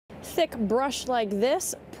Thick brush like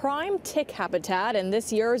this, prime tick habitat, and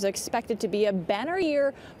this year is expected to be a banner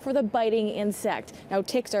year for the biting insect. Now,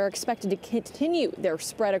 ticks are expected to continue their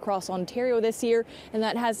spread across Ontario this year, and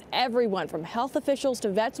that has everyone from health officials to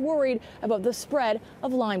vets worried about the spread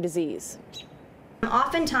of Lyme disease.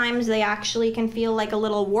 Oftentimes, they actually can feel like a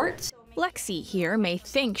little wart. Lexi here may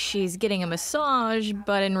think she's getting a massage,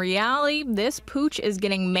 but in reality, this pooch is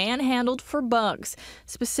getting manhandled for bugs,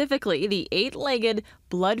 specifically the 8-legged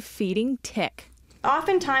blood-feeding tick.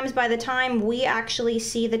 Oftentimes, by the time we actually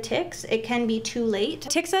see the ticks, it can be too late.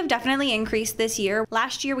 Ticks have definitely increased this year.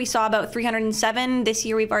 Last year we saw about 307. This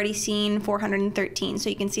year we've already seen 413. So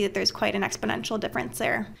you can see that there's quite an exponential difference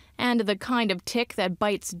there. And the kind of tick that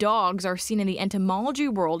bites dogs are seen in the entomology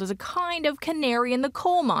world as a kind of canary in the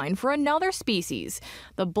coal mine for another species,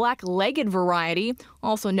 the black-legged variety,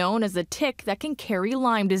 also known as the tick that can carry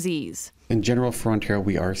Lyme disease. In general, for Ontario,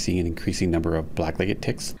 we are seeing an increasing number of black-legged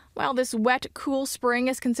ticks. While this wet, cool spring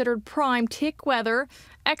is considered prime tick weather,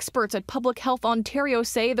 experts at Public Health Ontario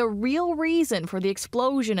say the real reason for the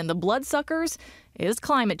explosion in the bloodsuckers is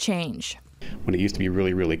climate change. When it used to be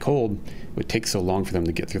really, really cold, it would take so long for them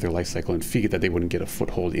to get through their life cycle and figure that they wouldn't get a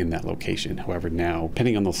foothold in that location. However, now,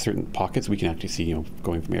 depending on those certain pockets, we can actually see,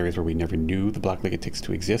 going from areas where we never knew the black-legged ticks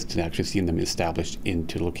to exist to actually seeing them established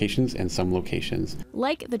into locations, and some locations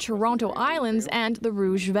like the Toronto Islands and the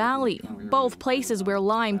Rouge Valley, both places where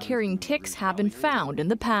Lyme-carrying ticks have been found in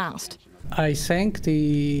the past. I think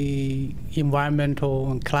the environmental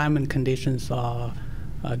and climate conditions are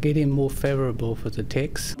getting more favorable for the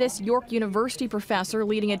ticks. This York University professor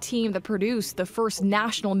leading a team that produced the first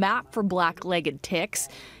national map for black-legged ticks.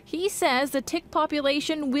 He says the tick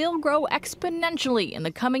population will grow exponentially in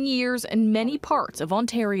the coming years in many parts of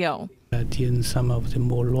Ontario. In some of the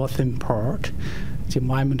more northern part, the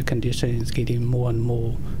environment condition is getting more and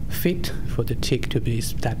more fit for the tick to be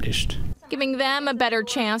established, giving them a better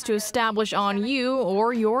chance to establish on you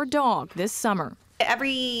or your dog this summer.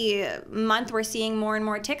 Every month we're seeing more and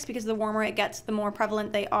more ticks because the warmer it gets, the more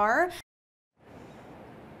prevalent they are.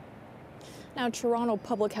 Now, Toronto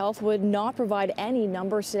Public Health would not provide any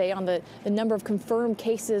numbers today on the number of confirmed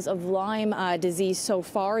cases of Lyme disease so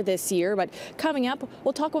far this year. But coming up,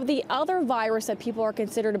 we'll talk about the other virus that people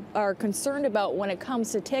are concerned about when it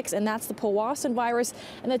comes to ticks, and that's the Powassan virus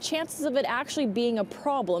and the chances of it actually being a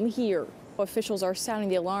problem here. Officials are sounding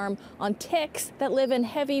the alarm on ticks that live in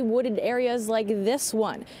heavy wooded areas like this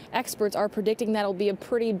one. Experts are predicting that it'll be a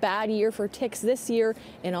pretty bad year for ticks this year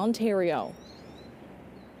in Ontario.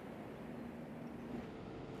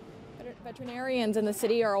 Veterinarians in the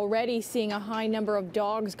city are already seeing a high number of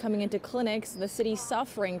dogs coming into clinics. The city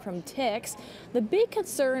suffering from ticks. The big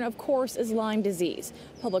concern, of course, is Lyme disease.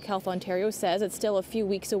 Public Health Ontario says it's still a few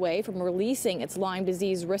weeks away from releasing its Lyme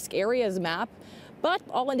disease risk areas map. But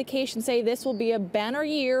all indications say this will be a banner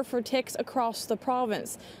year for ticks across the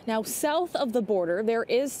province. Now, south of the border, there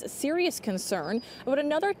is serious concern about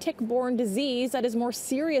another tick-borne disease that is more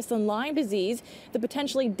serious than Lyme disease, the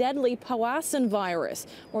potentially deadly Powassan virus.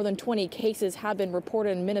 More than 20 cases have been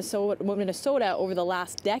reported in Minnesota over the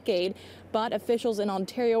last decade, but officials in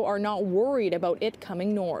Ontario are not worried about it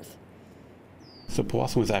coming north. So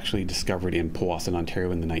Powassan was actually discovered in Powassan,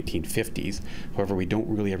 Ontario in the 1950s. However, we don't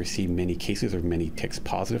really ever see many cases or many ticks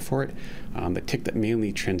positive for it. The tick that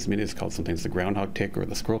mainly transmitted is called sometimes the groundhog tick or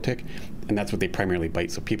the squirrel tick, and that's what they primarily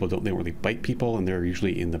bite. So they don't really bite people, and they're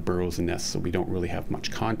usually in the burrows and nests, so we don't really have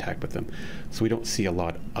much contact with them. So we don't see a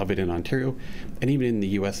lot of it in Ontario. And even in the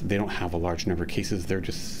US, they don't have a large number of cases. They're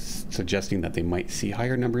just suggesting that they might see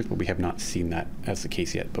higher numbers, but we have not seen that as the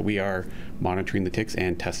case yet. But we are monitoring the ticks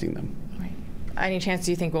and testing them. Any chance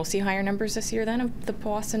do you think we'll see higher numbers this year then of the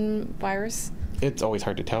Powassan virus? It's always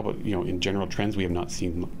hard to tell, but in general trends, we have not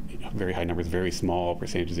seen very high numbers, very small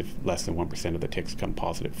percentages, if less than 1% of the ticks come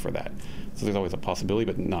positive for that. So there's always a possibility,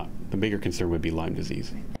 but not. The bigger concern would be Lyme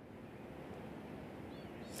disease.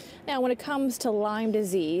 Now, when it comes to Lyme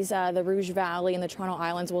disease, the Rouge Valley and the Toronto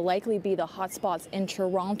Islands will likely be the hotspots in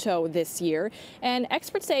Toronto this year. And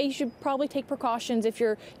experts say you should probably take precautions if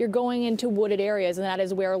you're going into wooded areas, and that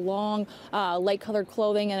is wear long, light-colored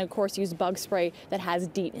clothing and, of course, use bug spray that has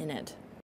DEET in it.